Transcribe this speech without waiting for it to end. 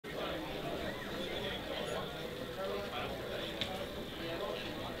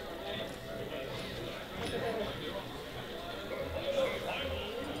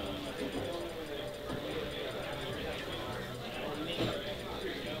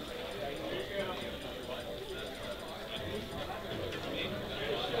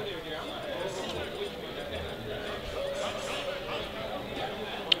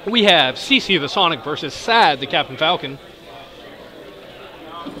We have CC the Sonic versus Sad the Captain Falcon.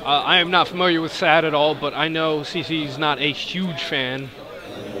 I am not familiar with Sad at all, but I know CC's not a huge fan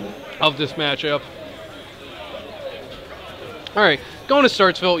of this matchup. Alright, going to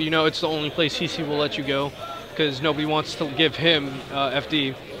Startsville, you know it's the only place CC will let you go, because nobody wants to give him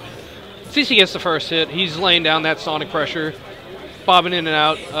FD. CC gets the first hit. He's laying down that Sonic pressure, bobbing in and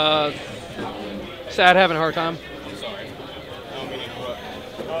out. Sad having a hard time. I'm sorry. I don't mean to interrupt.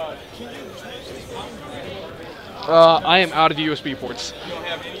 Can you change this phone? I am out of the USB ports. You don't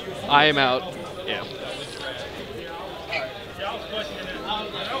have any USB? I am out. Yeah.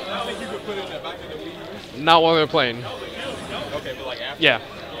 I think you could put it in the back of the Wii U. Not while they're playing. Okay, but like after? Yeah.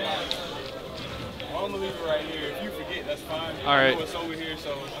 Well, I'm gonna leave it right here. If you forget, that's fine. All right. I know it's over here,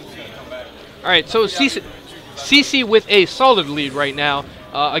 so I'm just gonna come back. All right, so CC with a solid lead right now.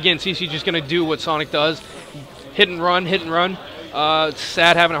 Again, CC just going to do what Sonic does. Hit and run, hit and run.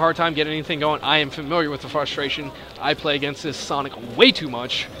 Sad having a hard time getting anything going. I am familiar with the frustration. I play against this Sonic way too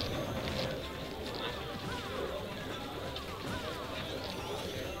much.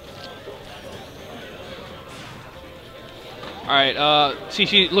 Alright,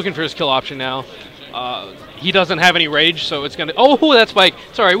 CC looking for his kill option now. He doesn't have any rage, so it's gonna... Oh, that spike!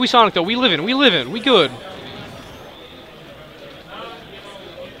 Sorry, we Sonic though. We live in, we good.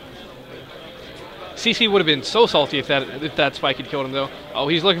 CC would have been so salty if that spike had killed him though. Oh,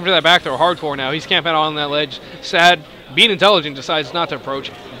 he's looking for that back throw hardcore now. He's camping on that ledge. Sad, being intelligent, decides not to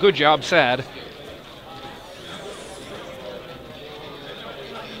approach. Good job, Sad.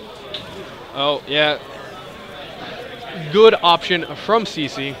 Oh, yeah. Good option from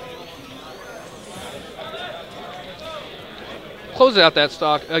CC. Closes out that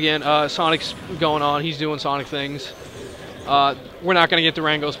stock. Again, Sonic's going on. He's doing Sonic things. We're not going to get the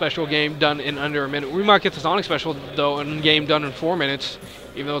Rango special game done in under a minute. We might get the Sonic special, though, in game done in 4 minutes,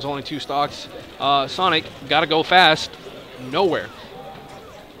 even though it's only 2 stocks. Sonic, got to go fast. Nowhere.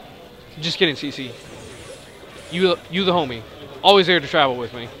 Just kidding, CC. You the homie. Always there to travel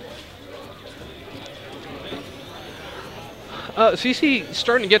with me. CC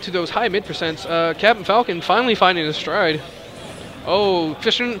starting to get to those high mid percents. Captain Falcon finally finding his stride. Oh,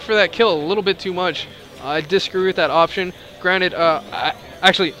 fishing for that kill a little bit too much. I disagree with that option. Granted,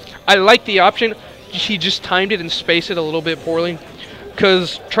 actually, I like the option. He just timed it and spaced it a little bit poorly.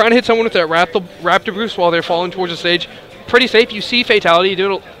 Because trying to hit someone with that Raptor boost while they're falling towards the stage, pretty safe. You see fatality.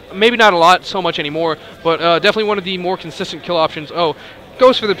 Do it, maybe not a lot so much anymore, but definitely one of the more consistent kill options. Oh,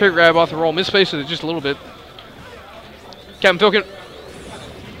 goes for the pit grab off the roll. Misspaces it just a little bit. Captain Falcon.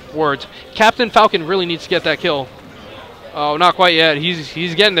 Words. Captain Falcon really needs to get that kill. Oh, not quite yet.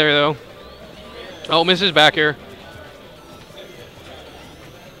 He's getting there, though. Oh, misses back here.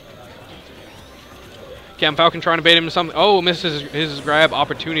 Captain Falcon trying to bait him to something. Oh, misses his grab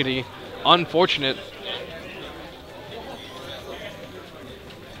opportunity. Unfortunate.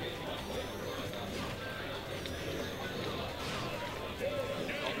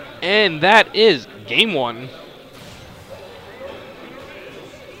 And that is game 1.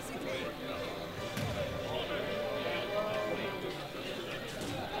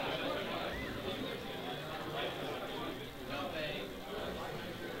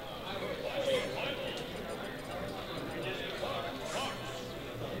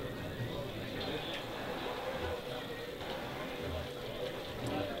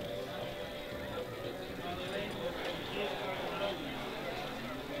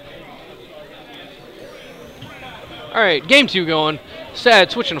 Alright, game 2 going. Sad,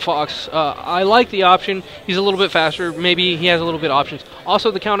 switching to Fox. I like the option. He's a little bit faster. Maybe he has a little bit of options.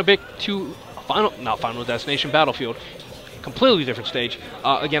 Also, the counter pick to Final Destination Battlefield. Completely different stage.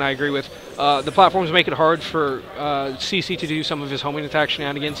 Again, I agree with. The platforms make it hard for CC to do some of his homing attack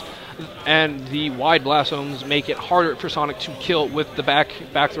shenanigans. And the wide blast zones make it harder for Sonic to kill with the back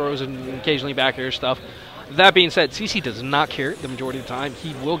throws and occasionally back air stuff. That being said, CC does not care the majority of the time.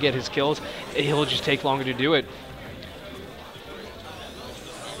 He will get his kills. He'll just take longer to do it.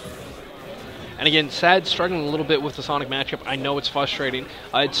 And again, Sad struggling a little bit with the Sonic matchup. I know it's frustrating.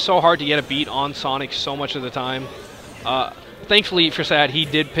 It's so hard to get a beat on Sonic so much of the time. Thankfully for Sad, he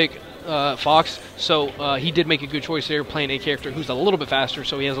did pick Fox, so he did make a good choice there, playing a character who's a little bit faster,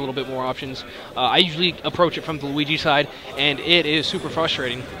 so he has a little bit more options. I usually approach it from the Luigi side, and it is super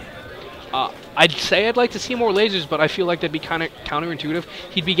frustrating. I'd say I'd like to see more lasers, but I feel like that'd be kind of counterintuitive.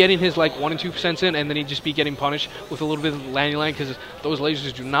 He'd be getting his like 1 and 2% in, and then he'd just be getting punished with a little bit of landing line because those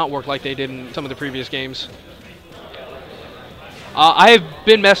lasers do not work like they did in some of the previous games. I have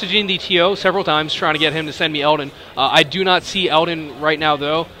been messaging the TO several times trying to get him to send me Eldon. I do not see Eldon right now,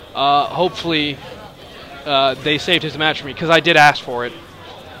 though. Hopefully, they saved his match for me because I did ask for it.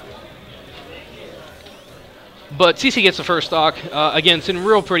 But CC gets the first stock. Again, sitting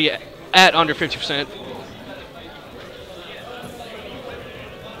real pretty at under 50%.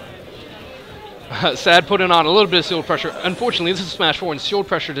 Sad putting on a little bit of shield pressure. Unfortunately, this is Smash 4, and shield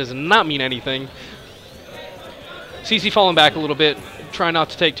pressure does not mean anything. CC falling back a little bit, trying not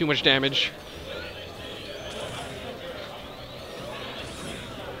to take too much damage.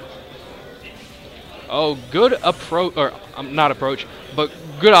 Oh, good approach, or not approach, but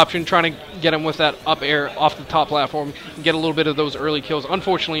good option, trying to get him with that up air off the top platform, and get a little bit of those early kills.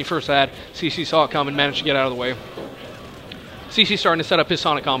 Unfortunately, first ad, CC saw it come and managed to get out of the way. CC starting to set up his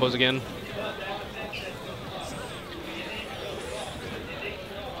Sonic combos again.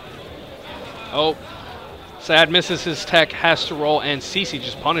 Oh, Sad misses his tech, has to roll, and CC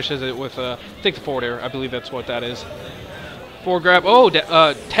just punishes it with take the forward air. I believe that's what that is. Forward grab. Oh,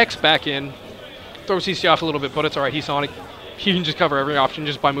 tech's back in. Throws CC off a little bit, but it's all right. He's Sonic. He can just cover every option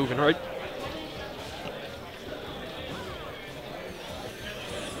just by moving, right?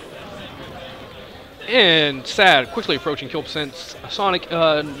 And Sad quickly approaching kill percent. Sonic,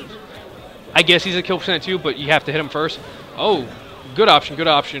 I guess he's a kill percent too, but you have to hit him first. Oh, good option, good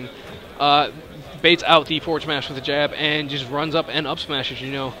option. Baits out the forward smash with a jab and just runs up and up smashes,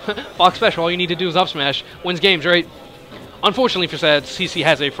 you know. Box special, all you need to do is up smash. Wins games, right? Unfortunately for Sad, CC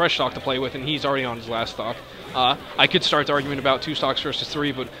has a fresh stock to play with, and he's already on his last stock. I could start the argument about 2 stocks versus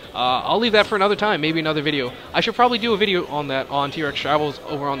 3, but I'll leave that for another time, maybe another video. I should probably do a video on that on T-Rex Travels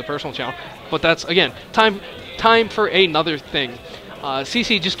over on the personal channel, but that's, again, time for another thing.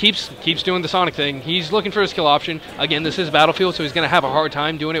 CC just keeps doing the Sonic thing. He's looking for his kill option. Again, this is Battlefield, so he's going to have a hard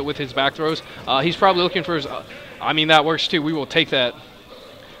time doing it with his back throws. He's probably looking for his... I mean, that works too. We will take that.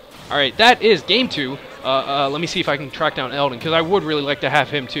 All right, that is game 2. Let me see if I can track down Eldon, because I would really like to have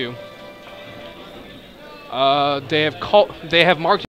him too. They have marked